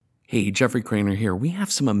Hey, Jeffrey Craner here. We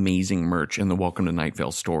have some amazing merch in the Welcome to Night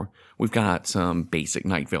Vale store. We've got some basic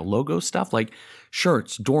Night Vale logo stuff like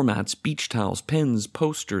shirts, doormats, beach towels, pins,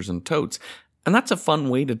 posters, and totes. And that's a fun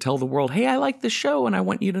way to tell the world, hey, I like the show and I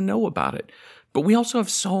want you to know about it. But we also have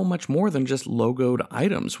so much more than just logoed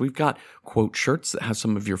items. We've got quote shirts that have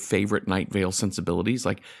some of your favorite Night Vale sensibilities,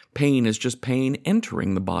 like pain is just pain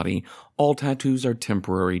entering the body, all tattoos are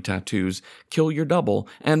temporary tattoos, kill your double,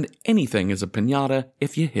 and anything is a piñata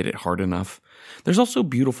if you hit it hard enough. There's also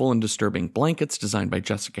beautiful and disturbing blankets designed by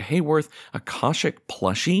Jessica Hayworth, Akashic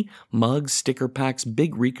plushie, mugs, sticker packs,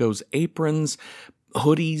 Big Rico's aprons,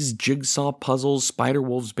 hoodies, jigsaw puzzles,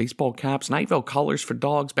 Spider-Wolves baseball caps, Night Vale collars for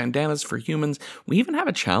dogs, bandanas for humans. We even have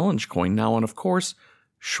a challenge coin now, and of course,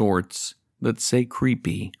 shorts that say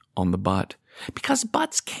creepy on the butt. Because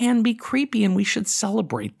butts can be creepy, and we should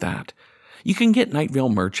celebrate that. You can get Night Vale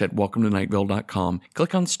merch at welcometonightvale.com.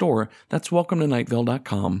 Click on store. That's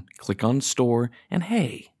welcometonightvale.com. Click on store, and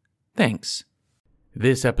hey, thanks.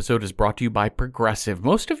 This episode is brought to you by Progressive.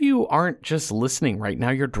 Most of you aren't just listening right now,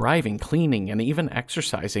 you're driving, cleaning, and even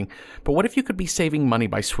exercising. But what if you could be saving money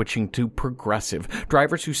by switching to Progressive?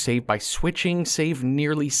 Drivers who save by switching save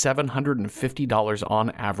nearly $750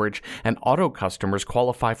 on average, and auto customers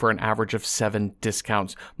qualify for an average of 7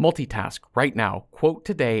 discounts. Multitask right now. Quote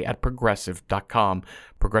today at Progressive.com.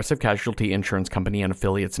 Progressive Casualty Insurance Company and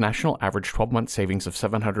affiliates. National average 12-month savings of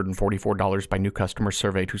 $744 by new customers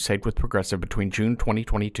surveyed who saved with Progressive between June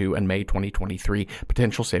 2022 and May 2023.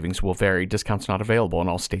 Potential savings will vary. Discounts not available in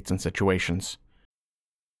all states and situations.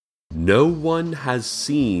 No one has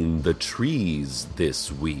seen the trees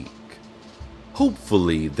this week.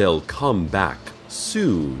 Hopefully they'll come back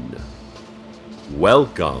soon.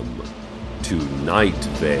 Welcome to Night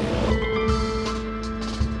Vale.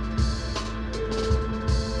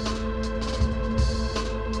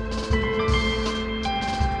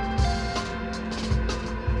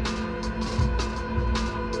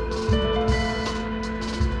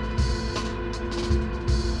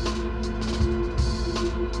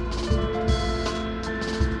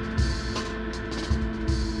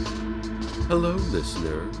 Hello,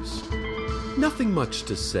 listeners. Nothing much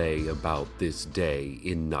to say about this day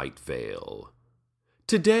in Night Vale.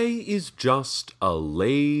 Today is just a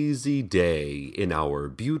lazy day in our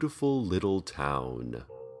beautiful little town.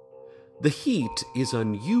 The heat is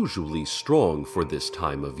unusually strong for this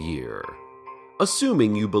time of year,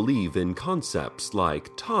 assuming you believe in concepts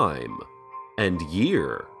like time and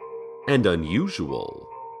year and unusual.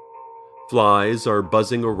 Flies are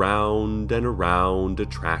buzzing around and around a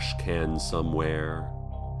trash can somewhere.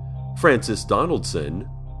 Francis Donaldson,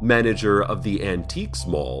 manager of the Antiques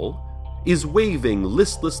Mall, is waving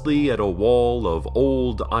listlessly at a wall of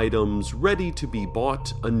old items ready to be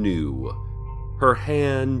bought anew, her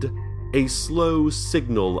hand a slow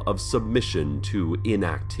signal of submission to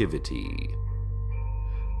inactivity.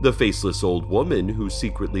 The faceless old woman who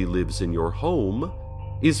secretly lives in your home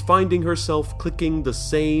is finding herself clicking the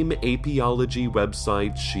same apiology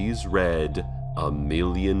website she's read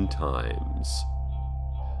 1,000,000 times.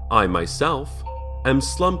 I myself am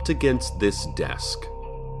slumped against this desk,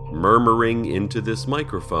 murmuring into this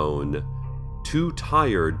microphone, too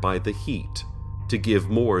tired by the heat to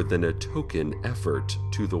give more than a token effort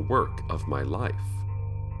to the work of my life.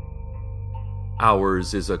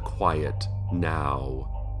 Ours is a quiet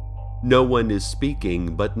now. No one is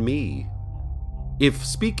speaking but me. If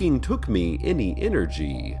speaking took me any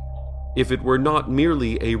energy, if it were not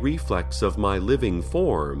merely a reflex of my living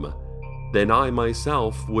form, then I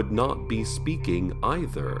myself would not be speaking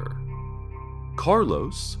either.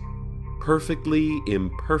 Carlos, perfectly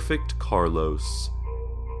imperfect Carlos,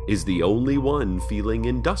 is the only one feeling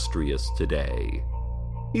industrious today.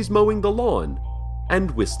 He's mowing the lawn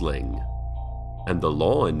and whistling, and the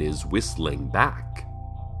lawn is whistling back.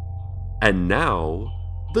 And now,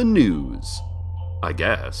 the news, I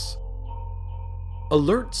guess.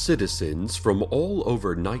 Alert citizens from all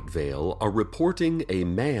over Night Vale are reporting a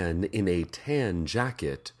man in a tan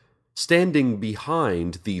jacket standing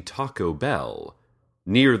behind the Taco Bell,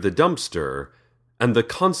 near the dumpster and the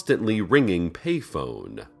constantly ringing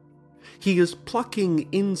payphone. He is plucking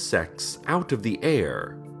insects out of the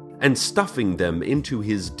air and stuffing them into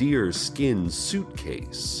his deerskin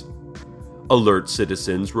suitcase. Alert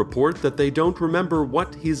citizens report that they don't remember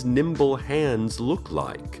what his nimble hands look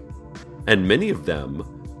like, and many of them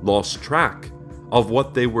lost track of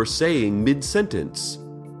what they were saying mid-sentence,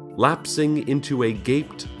 lapsing into a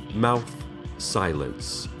gaped-mouth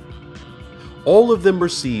silence. All of them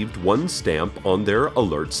received 1 stamp on their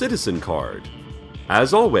Alert Citizen card.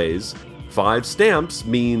 As always, 5 stamps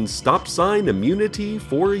means stop sign immunity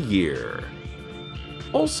for a year.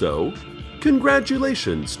 Also,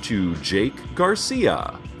 congratulations to Jake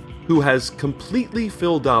Garcia, who has completely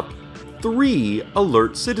filled up 3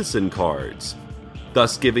 Alert Citizen cards,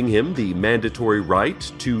 thus giving him the mandatory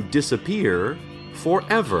right to disappear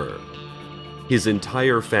forever. His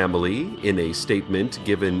entire family, in a statement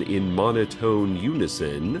given in monotone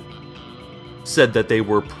unison, said that they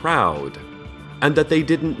were proud and that they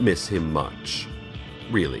didn't miss him much.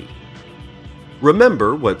 Really.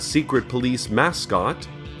 Remember what Secret Police mascot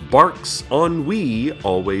Barks Ennui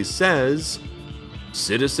always says: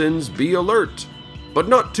 "Citizens, be alert, but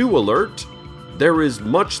not too alert. There is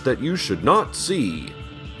much that you should not see.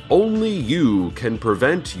 Only you can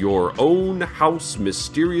prevent your own house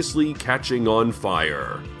mysteriously catching on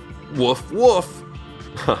fire. Woof woof."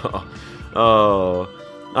 Oh,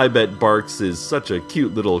 I bet Barks is such a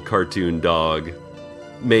cute little cartoon dog.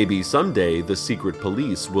 Maybe someday the secret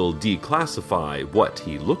police will declassify what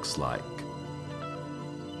he looks like.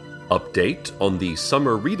 Update on the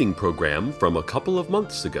summer reading program from a couple of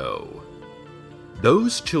months ago.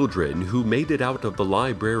 Those children who made it out of the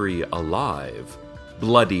library alive,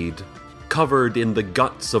 bloodied, covered in the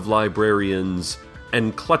guts of librarians,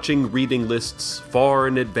 and clutching reading lists far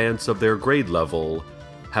in advance of their grade level,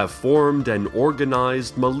 have formed an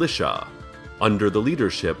organized militia under the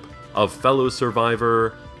leadership of fellow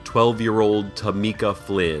survivor 12-year-old Tamika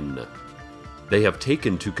Flynn. They have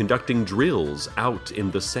taken to conducting drills out in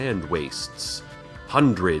the sand wastes,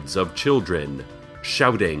 hundreds of children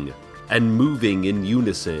shouting and moving in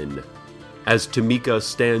unison, as Tamika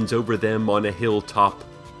stands over them on a hilltop,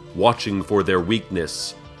 watching for their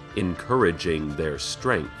weakness, encouraging their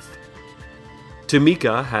strength.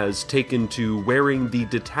 Tamika has taken to wearing the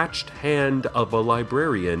detached hand of a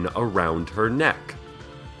librarian around her neck,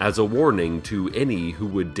 as a warning to any who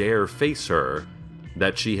would dare face her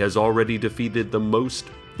that she has already defeated the most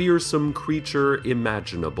fearsome creature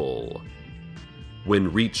imaginable.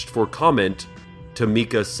 When reached for comment,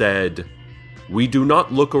 Tamika said, "We do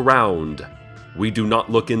not look around. We do not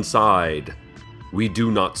look inside. We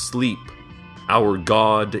do not sleep. Our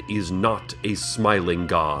God is not a smiling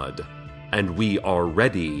God, and we are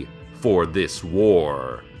ready for this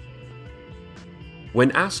war."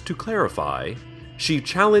 When asked to clarify, she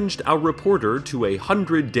challenged our reporter to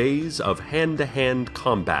 100 days of hand-to-hand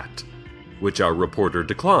combat, which our reporter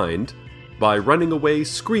declined by running away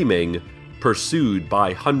screaming, pursued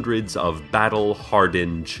by hundreds of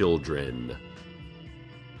battle-hardened children.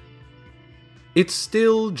 It's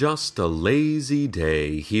still just a lazy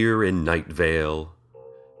day here in Night Vale.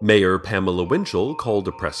 Mayor Pamela Winchell called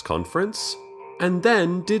a press conference and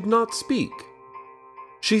then did not speak.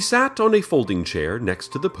 She sat on a folding chair next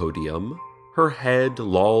to the podium, her head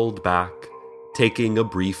lolled back, taking a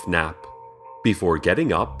brief nap, before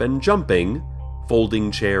getting up and jumping,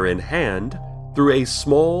 folding chair in hand, through a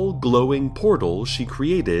small glowing portal she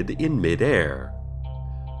created in midair.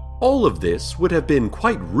 All of this would have been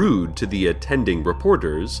quite rude to the attending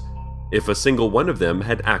reporters if a single one of them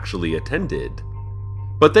had actually attended.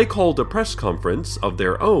 But they called a press conference of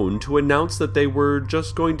their own to announce that they were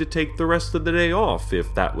just going to take the rest of the day off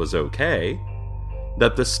if that was okay,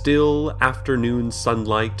 that the still afternoon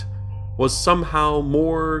sunlight was somehow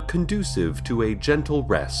more conducive to a gentle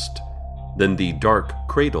rest than the dark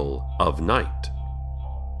cradle of night.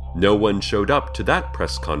 No one showed up to that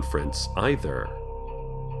press conference either.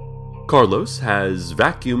 Carlos has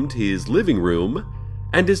vacuumed his living room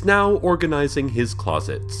and is now organizing his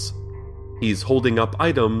closets. He's holding up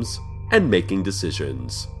items and making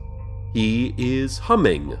decisions. He is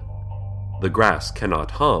humming. The grass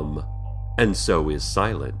cannot hum, and so is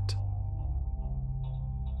silent.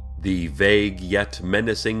 The vague yet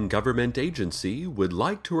menacing government agency would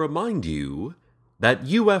like to remind you that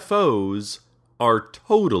UFOs are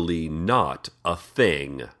totally not a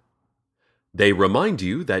thing. They remind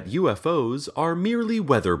you that UFOs are merely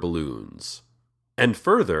weather balloons, and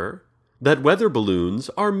further, that weather balloons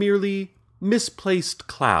are merely misplaced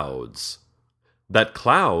clouds, that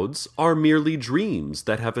clouds are merely dreams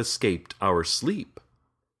that have escaped our sleep,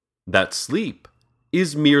 that sleep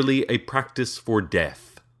is merely a practice for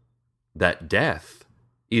death, that death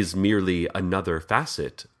is merely another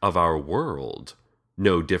facet of our world,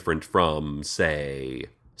 no different from, say,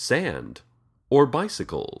 sand or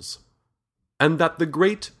bicycles, and that the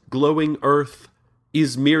great glowing earth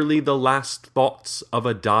is merely the last thoughts of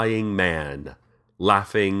a dying man,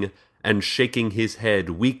 laughing and shaking his head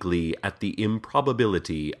weakly at the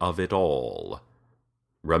improbability of it all.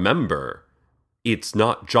 Remember, it's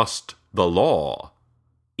not just the law,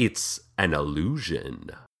 it's an illusion.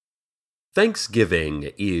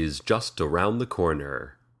 Thanksgiving is just around the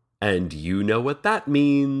corner, and you know what that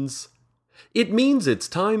means. It means it's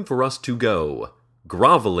time for us to go,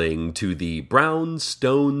 groveling to the brown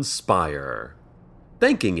stone spire,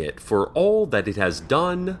 thanking it for all that it has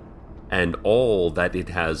done and all that it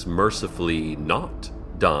has mercifully not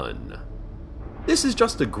done. This is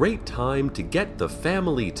just a great time to get the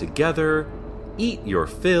family together, eat your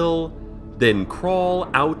fill, then crawl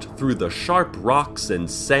out through the sharp rocks and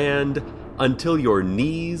sand until your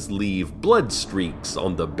knees leave blood streaks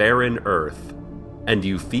on the barren earth, and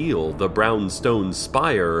you feel the brownstone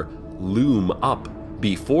spire loom up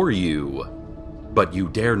before you. But you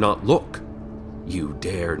dare not look. You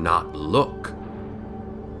dare not look.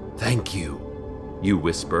 "Thank you," you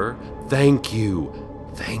whisper. "Thank you,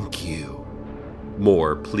 thank you."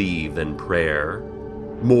 More plea than prayer,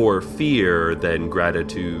 more fear than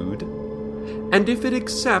gratitude. And if it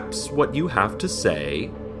accepts what you have to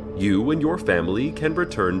say, you and your family can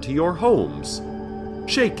return to your homes,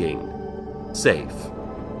 shaking, safe,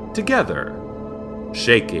 together,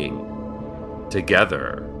 shaking,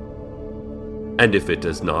 together. And if it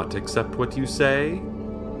does not accept what you say,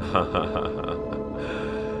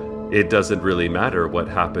 it doesn't really matter what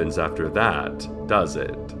happens after that, does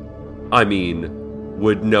it? I mean,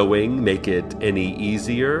 would knowing make it any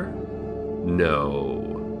easier? No.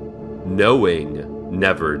 Knowing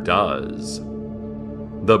never does.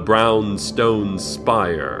 The brown stone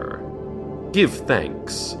spire. Give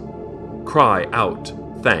thanks. Cry out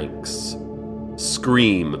thanks.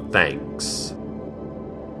 Scream thanks.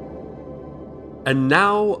 And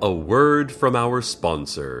now a word from our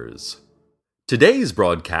sponsors. Today's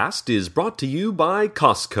broadcast is brought to you by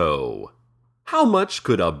Costco. How much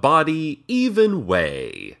could a body even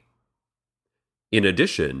weigh? In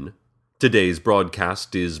addition, today's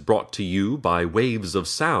broadcast is brought to you by waves of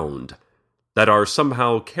sound that are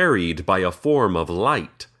somehow carried by a form of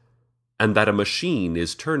light, and that a machine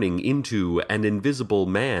is turning into an invisible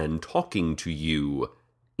man talking to you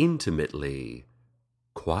intimately,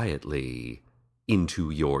 quietly, into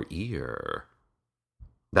your ear.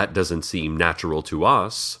 That doesn't seem natural to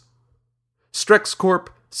us. StrexCorp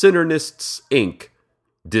Synernists Inc.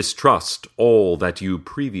 Distrust all that you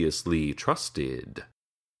previously trusted.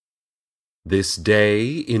 This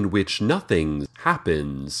day in which nothing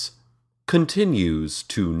happens continues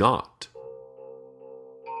to not.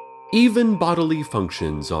 Even bodily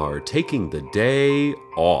functions are taking the day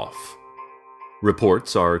off.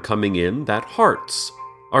 Reports are coming in that hearts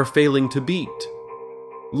are failing to beat,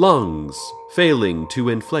 lungs failing to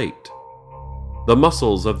inflate, the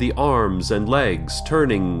muscles of the arms and legs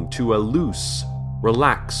turning to a loose,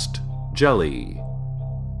 relaxed jelly.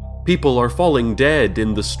 People are falling dead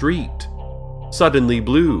in the street, suddenly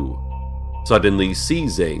blue, suddenly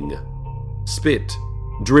seizing, spit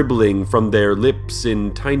dribbling from their lips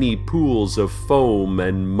in tiny pools of foam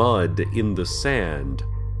and mud in the sand.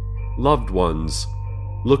 Loved ones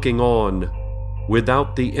looking on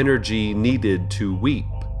without the energy needed to weep.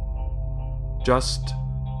 Just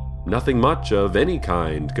nothing much of any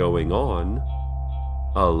kind going on.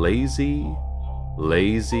 A lazy,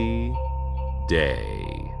 lazy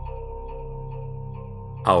day.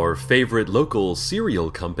 Our favorite local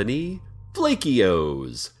cereal company,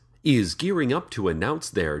 Flaky-O's, is gearing up to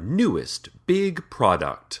announce their newest big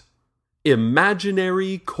product,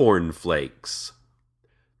 Imaginary Cornflakes.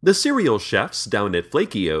 The cereal chefs down at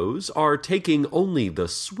Flaky-O's are taking only the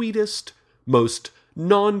sweetest, most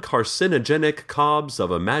non-carcinogenic cobs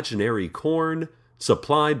of imaginary corn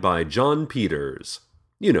supplied by John Peters,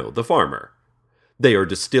 you know, the farmer. They are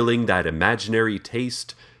distilling that imaginary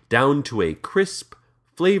taste down to a crisp,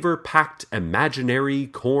 flavor-packed imaginary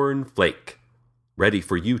corn flake, ready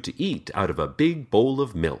for you to eat out of a big bowl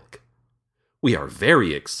of milk. "We are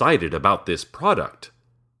very excited about this product,"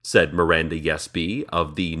 said Miranda Yesby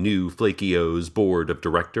of the new Flaky-O's board of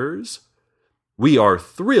directors. "We are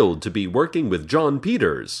thrilled to be working with John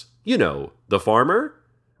Peters, you know, the farmer.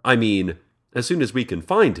 I mean, as soon as we can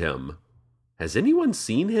find him. Has anyone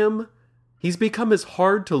seen him? He's become as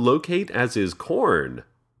hard to locate as is corn."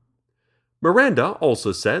 Miranda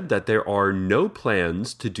also said that there are no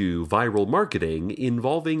plans to do viral marketing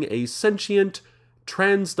involving a sentient,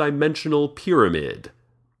 transdimensional pyramid,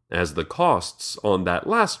 as the costs on that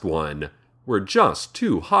last one were just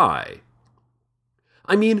too high.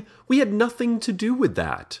 "I mean, we had nothing to do with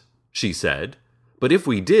that," she said, "but if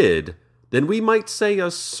we did, then we might say a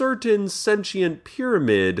certain sentient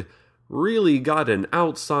pyramid really got an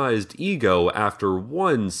outsized ego after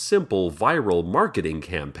one simple viral marketing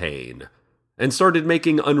campaign, and started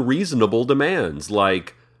making unreasonable demands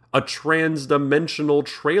like a transdimensional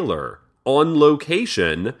trailer on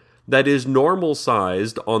location that is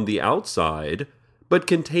normal-sized on the outside, but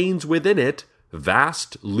contains within it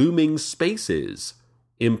vast looming spaces,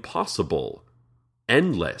 impossible,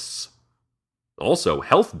 endless. Also,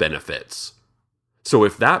 health benefits. So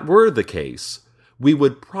if that were the case, we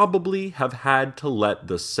would probably have had to let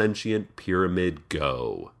the sentient pyramid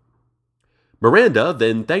go. Miranda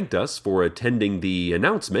then thanked us for attending the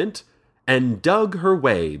announcement and dug her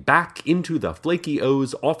way back into the Flaky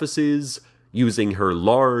O's offices using her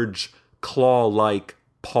large, claw-like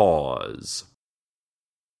paws.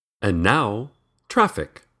 And now,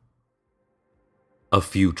 traffic. A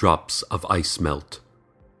few drops of ice melt,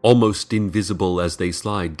 almost invisible as they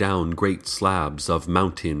slide down great slabs of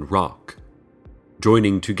mountain rock,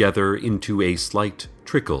 joining together into a slight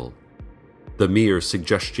trickle, the mere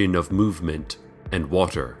suggestion of movement and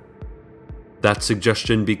water. That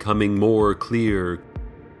suggestion becoming more clear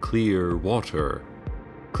water,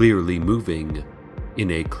 clearly moving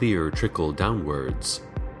in a clear trickle downwards,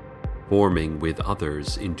 forming with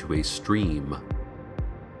others into a stream.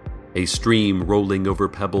 A stream rolling over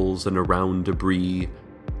pebbles and around debris,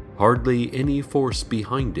 hardly any force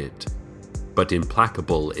behind it, but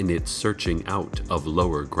implacable in its searching out of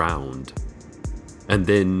lower ground. And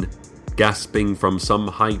then, gasping from some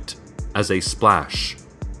height as a splash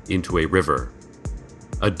into a river.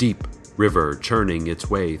 A deep river churning its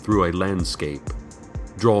way through a landscape,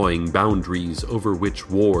 drawing boundaries over which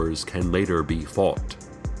wars can later be fought,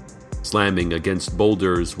 slamming against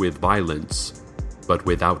boulders with violence, but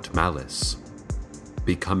without malice,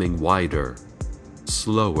 becoming wider,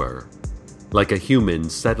 slower, like a human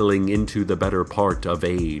settling into the better part of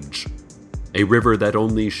age, a river that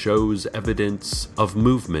only shows evidence of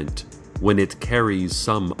movement when it carries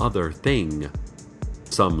some other thing,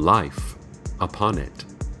 some life, upon it,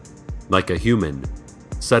 like a human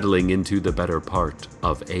settling into the better part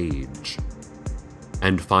of age.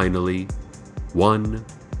 And finally, one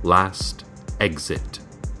last exit,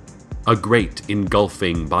 a great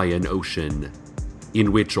engulfing by an ocean,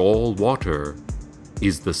 in which all water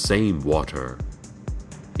is the same water,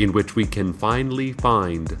 in which we can finally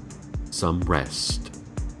find some rest,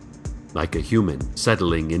 like a human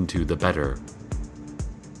settling into the better,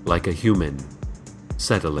 like a human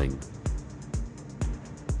settling.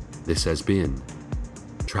 This has been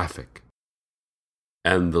Traffic.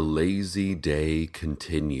 And the lazy day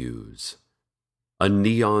continues. A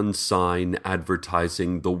neon sign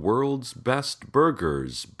advertising the world's best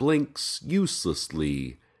burgers blinks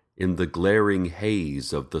uselessly in the glaring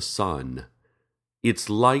haze of the sun, its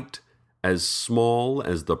light as small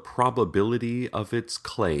as the probability of its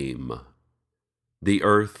claim. The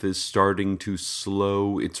earth is starting to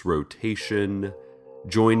slow its rotation,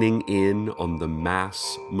 joining in on the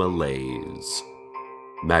mass malaise.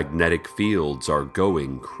 Magnetic fields are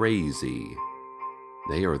going crazy.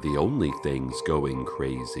 They are the only things going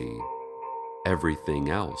crazy. Everything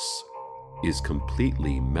else is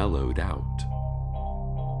completely mellowed out.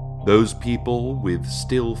 Those people with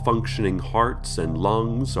still functioning hearts and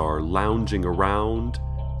lungs are lounging around,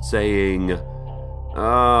 saying,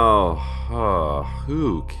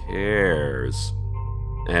 who cares?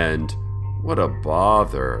 And what a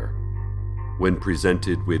bother, when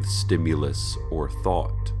presented with stimulus or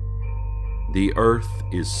thought. The earth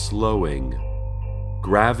is slowing.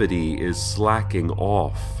 Gravity is slacking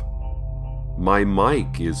off. My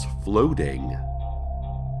mic is floating.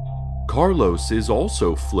 Carlos is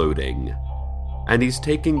also floating, and he's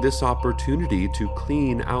taking this opportunity to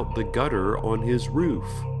clean out the gutter on his roof.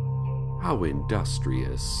 How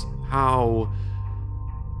industrious. How...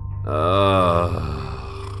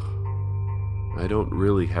 I don't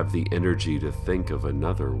really have the energy to think of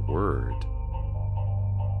another word.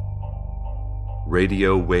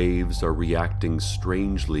 Radio waves are reacting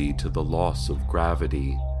strangely to the loss of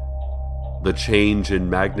gravity, the change in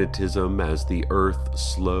magnetism as the Earth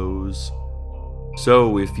slows.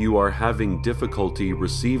 So if you are having difficulty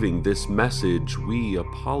receiving this message, we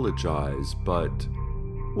apologize, but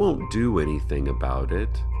won't do anything about it.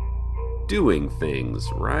 Doing things,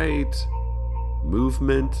 right?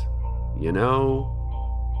 Movement, you know?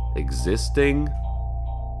 Existing?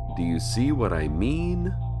 Do you see what I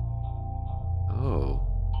mean? Oh,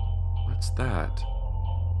 what's that?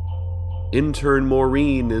 Intern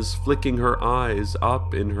Maureen is flicking her eyes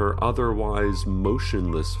up in her otherwise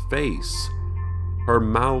motionless face. Her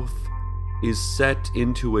mouth is set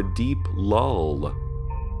into a deep lull.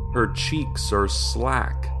 Her cheeks are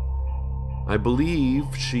slack. I believe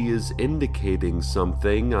she is indicating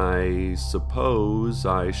something. I suppose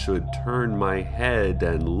I should turn my head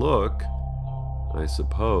and look. I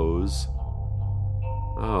suppose.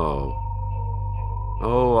 Oh,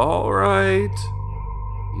 all right.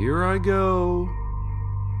 Here I go.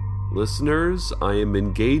 Listeners, I am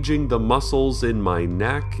engaging the muscles in my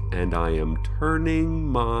neck and I am turning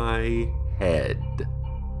my head.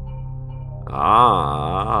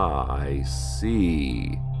 Ah, I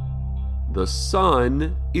see. The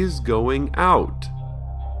sun is going out.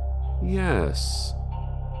 Yes,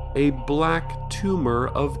 a black tumor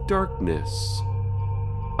of darkness,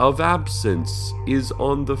 of absence is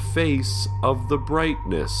on the face of the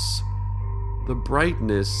brightness. The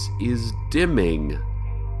brightness is dimming.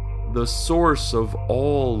 The source of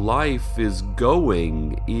all life is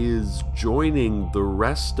joining the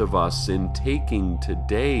rest of us in taking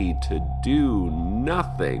today to do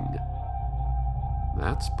nothing.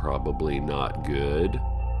 That's probably not good.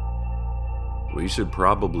 We should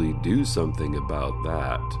probably do something about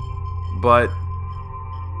that. But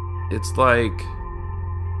it's like,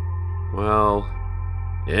 well,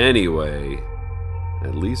 anyway,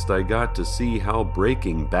 at least I got to see how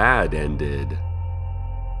Breaking Bad ended.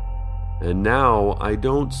 And now I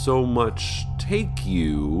don't so much take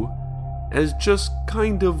you as just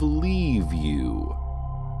kind of leave you.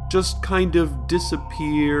 Just kind of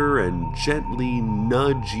disappear and gently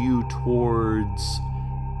nudge you towards,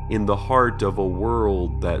 in the heart of a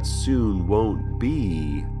world that soon won't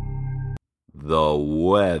be, the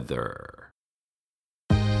weather.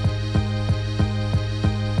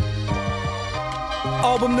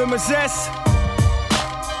 Album nummer 6.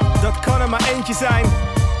 Dat kan er maar eentje zijn.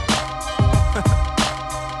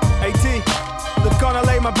 Hey T, dat kan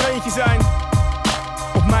alleen maar Breentje zijn.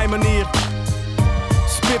 Op mijn manier.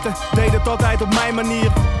 Spitten, deed het altijd op mijn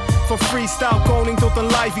manier. Van freestyle koning tot een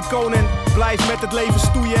live icoon. En blijf met het leven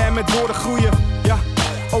stoeien en met woorden groeien. Ja,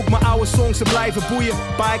 ook mijn oude songs ze blijven boeien.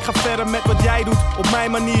 Maar ik ga verder met wat jij doet, op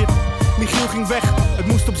mijn manier. Michiel ging weg, het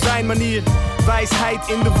moest op zijn manier. Wijsheid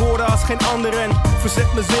in de woorden als geen ander. En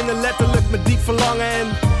verzet mijn zinnen letterlijk met diep verlangen. En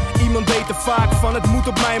iemand deed er vaak van, het moet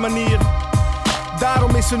op mijn manier.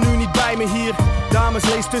 Daarom is ze nu niet bij me hier. Dames,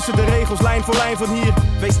 lees tussen de regels, lijn voor lijn van hier.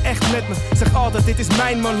 Wees echt met me, zeg altijd, dit is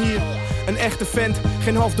mijn man hier. Een echte vent,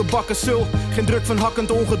 geen half doorbakken sul. Geen druk van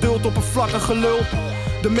hakkend ongeduld op een vlakkig gelul.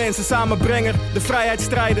 De mensen samenbrenger, de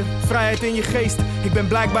vrijheidsstrijder. Vrijheid in je geest, ik ben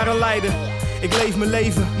blijkbaar een leider. Ik leef mijn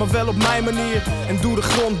leven, maar wel op mijn manier. En doe de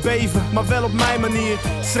grond beven, maar wel op mijn manier.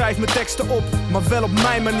 Schrijf mijn teksten op, maar wel op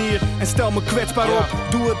mijn manier. En stel me kwetsbaar op,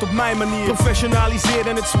 doe het op mijn manier.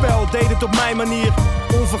 Professionaliseerde het spel, deed het op mijn manier.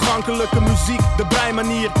 Onvergankelijke muziek, de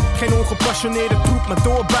breinmanier. Geen ongepassioneerde troep, maar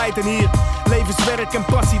doorbijten hier. Levenswerk en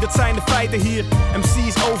passie, dat zijn de feiten hier.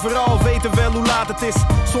 MC's overal weten wel hoe laat het is.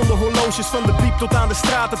 Zonder horloges van de piep tot aan de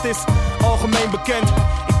straat, het is algemeen bekend.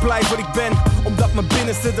 Ik blijf wat ik ben, omdat mijn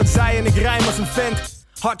binnenste dat zei en ik rijm als een vent.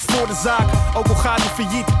 Hard voor de zaak, ook al gaat hij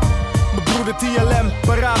failliet. Mijn broeder TLM,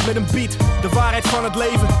 paraat met een beat. De waarheid van het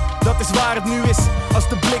leven, dat is waar het nu is. Als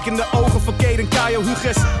de blik in de ogen van Kaden Kayo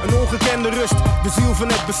Huges. Een ongekende rust, de ziel van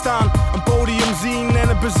het bestaan. Een podium zien en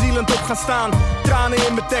er bezielend op gaan staan. Tranen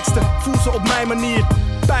in mijn teksten, voel ze op mijn manier.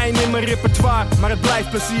 Pijn in mijn repertoire, maar het blijft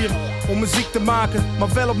plezier. Om muziek te maken,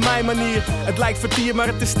 maar wel op mijn manier. Het lijkt vertier, maar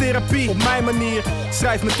het is therapie. Op mijn manier,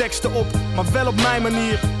 schrijf mijn teksten op, maar wel op mijn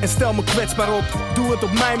manier. En stel me kwetsbaar op, doe het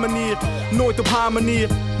op mijn manier. Nooit op haar manier,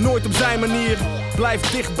 nooit op zijn manier.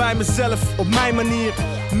 Blijf dicht bij mezelf, op mijn manier.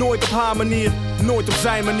 Nooit op haar manier, nooit op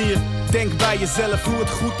zijn manier. Denk bij jezelf, doe het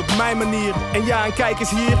goed op mijn manier. En ja, en kijk eens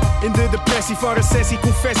hier, in de depressie van recessie.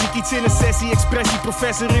 Confessie, iets in een sessie, expressie.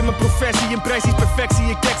 Professor in mijn professie, impressies, perfectie.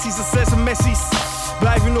 Ik tekst als messies.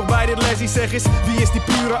 Blijf je nog bij dit lessie, zeg eens. Wie is die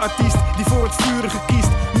pure artiest, die voor het vurige kiest?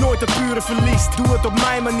 Nooit het pure verliest, doe het op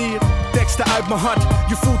mijn manier. Teksten uit mijn hart,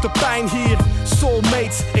 je voelt de pijn hier.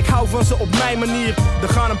 Soulmates, ik hou van ze op mijn manier. Er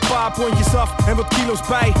gaan een paar pondjes af en wat kilo's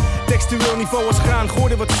bij. Textueel niveau als graan,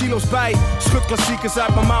 gooi er wat silo's bij. Schud klassiekers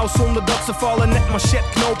uit mijn mouw zonder dat ze vallen. Net manchet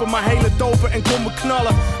knopen, maar hele dopen en kom me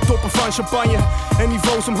knallen. Toppen van champagne en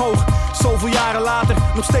niveaus omhoog. Zoveel jaren later,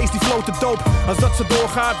 nog steeds die flow te doop. Als dat zo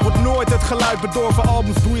doorgaat, wordt nooit het geluid bedorven.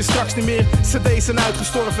 Albums boeien straks niet meer, cd's zijn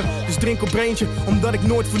uitgestorven. Dus drink op Breentje, omdat ik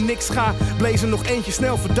nooit voor niks ga. Blaze er nog eentje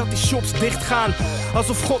snel voordat die shops dicht gaan.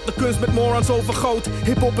 Alsof God de kunst met morons overgoot.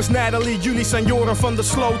 Hip-hop is Natalie, jullie zijn Joran van der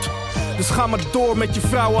Sloot. Dus ga maar door met je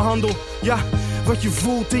vrouwenhandel. Ja, wat je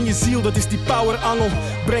voelt in je ziel, dat is die powerangel.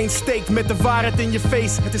 Brain steekt met de waarheid in je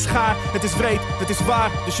face. Het is gaar, het is wreed, het is waar,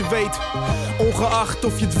 dus je weet. Ongeacht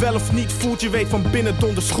of je het wel of niet voelt, je weet van binnen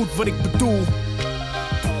donders goed wat ik bedoel.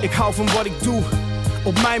 Ik hou van wat ik doe,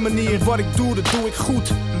 op mijn manier. Wat ik doe, dat doe ik goed,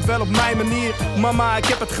 en wel op mijn manier. Mama, ik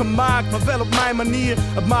heb het gemaakt, maar wel op mijn manier.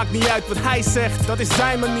 Het maakt niet uit wat hij zegt, dat is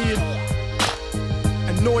zijn manier.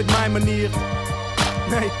 En nooit mijn manier.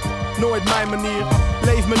 Nee, nooit mijn manier.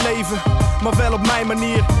 Leef mijn leven, maar wel op mijn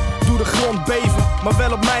manier. Doe de grond beven, maar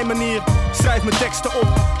wel op mijn manier. Schrijf mijn teksten op,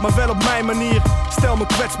 maar wel op mijn manier. Stel me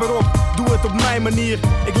kwetsbaar op, doe het op mijn manier.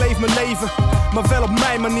 Ik leef mijn leven, maar wel op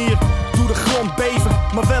mijn manier. Doe de grond beven,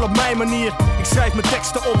 maar wel op mijn manier. Ik schrijf mijn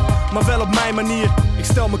teksten op, maar wel op mijn manier. Ik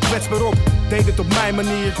stel me kwetsbaar op, deed het op mijn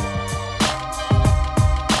manier.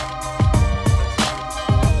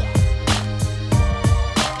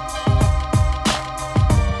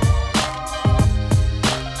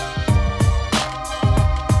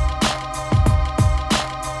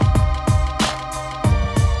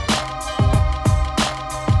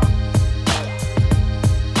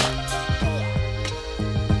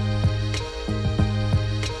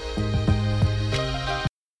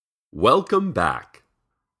 Welcome back.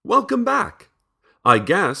 Welcome back. I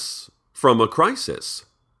guess, from a crisis.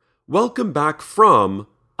 Welcome back from,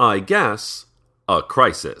 I guess, a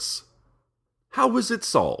crisis. How was it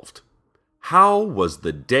solved? How was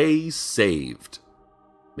the day saved?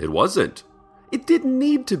 It wasn't. It didn't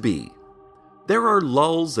need to be. There are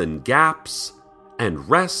lulls and gaps, and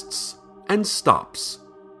rests and stops.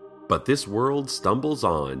 But this world stumbles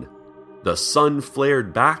on. The sun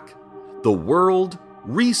flared back. The world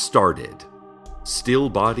restarted. Still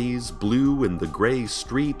bodies, blue in the gray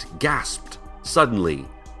street, gasped suddenly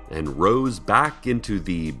and rose back into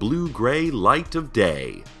the blue-gray light of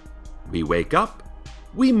day. We wake up,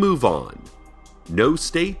 we move on. No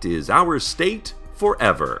state is our state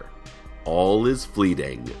forever. All is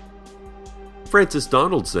fleeting. Frances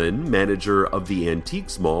Donaldson, manager of the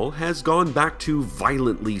Antiques Mall, has gone back to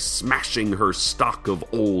violently smashing her stock of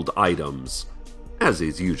old items, as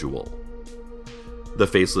is usual. The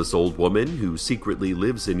faceless old woman who secretly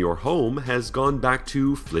lives in your home has gone back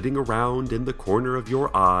to flitting around in the corner of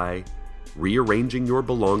your eye, rearranging your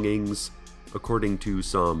belongings according to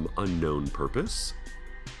some unknown purpose.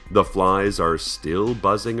 The flies are still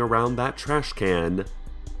buzzing around that trash can,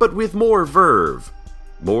 but with more verve,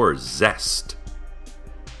 more zest.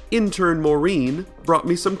 Intern Maureen brought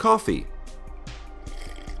me some coffee.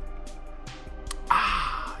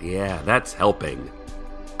 Yeah, that's helping.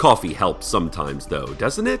 Coffee helps sometimes, though,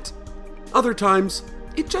 doesn't it? Other times,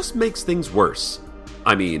 it just makes things worse.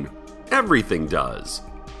 I mean, everything does.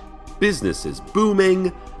 Business is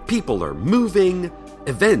booming, people are moving,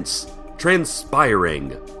 events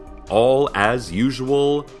transpiring. All as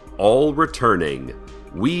usual, all returning.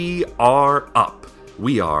 We are up.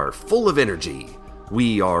 We are full of energy.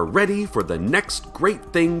 We are ready for the next great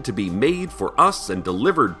thing to be made for us and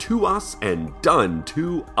delivered to us and done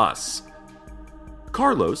to us.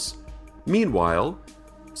 Carlos, meanwhile,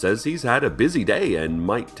 says he's had a busy day and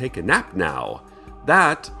might take a nap now.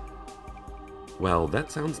 That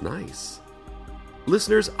sounds nice.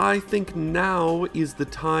 Listeners, I think now is the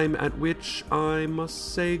time at which I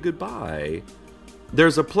must say goodbye.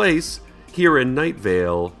 There's a place here in Night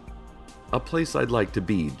Vale, a place I'd like to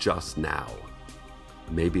be just now.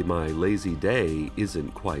 Maybe my lazy day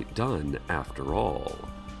isn't quite done after all.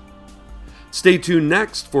 Stay tuned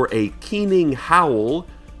next for a keening howl,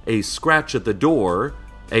 a scratch at the door,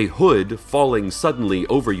 a hood falling suddenly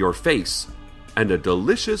over your face, and a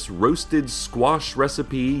delicious roasted squash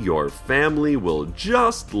recipe your family will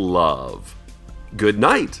just love. Good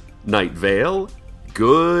night, Night Vale.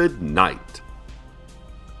 Good night.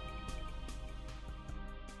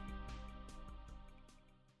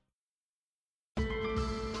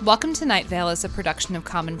 Welcome to Night Vale is a production of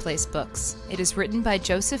Commonplace Books. It is written by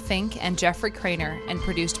Joseph Fink and Jeffrey Craner and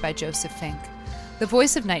produced by Joseph Fink. The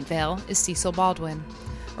voice of Night Vale is Cecil Baldwin.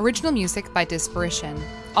 Original music by Disparition.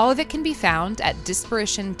 All of it can be found at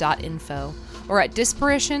disparition.info or at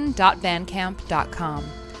disparition.bandcamp.com.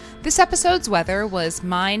 This episode's weather was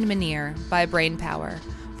Mine Manir by Brainpower.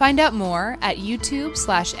 Find out more at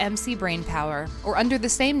YouTube/MCBrainpower or under the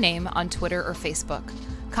same name on Twitter or Facebook.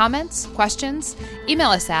 Comments, questions?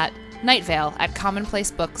 Email us at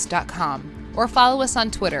nightvale@commonplacebooks.com or follow us on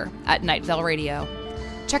Twitter at Nightvale Radio.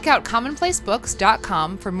 Check out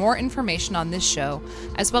commonplacebooks.com for more information on this show,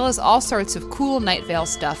 as well as all sorts of cool Night Vale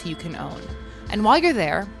stuff you can own. And while you're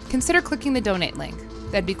there, consider clicking the donate link.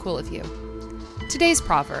 That'd be cool of you. Today's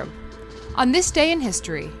proverb. On this day in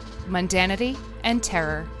history, mundanity and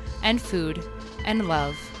terror and food and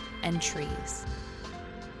love and trees.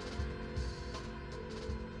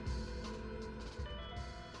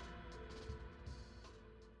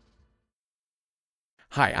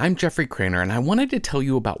 Hi, I'm Jeffrey Craner, and I wanted to tell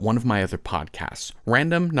you about one of my other podcasts,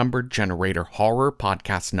 Random Number Generator Horror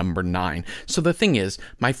Podcast number 9. So the thing is,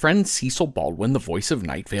 my friend Cecil Baldwin, the voice of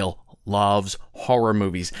Night Vale, loves horror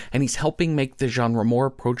movies, and he's helping make the genre more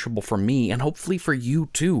approachable for me and hopefully for you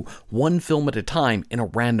too, one film at a time in a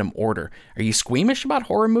random order. Are you squeamish about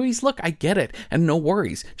horror movies? Look, I get it, and no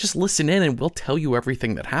worries. Just listen in and we'll tell you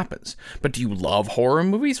everything that happens. But do you love horror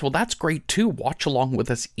movies? Well, that's great too. Watch along with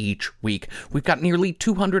us each week. We've got nearly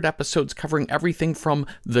 200 episodes covering everything from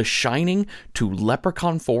The Shining to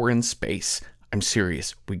Leprechaun 4 in space. I'm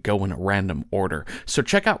serious, we go in a random order. So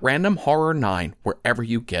check out Random Horror 9 wherever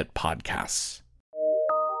you get podcasts.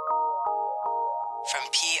 From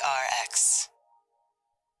PRX.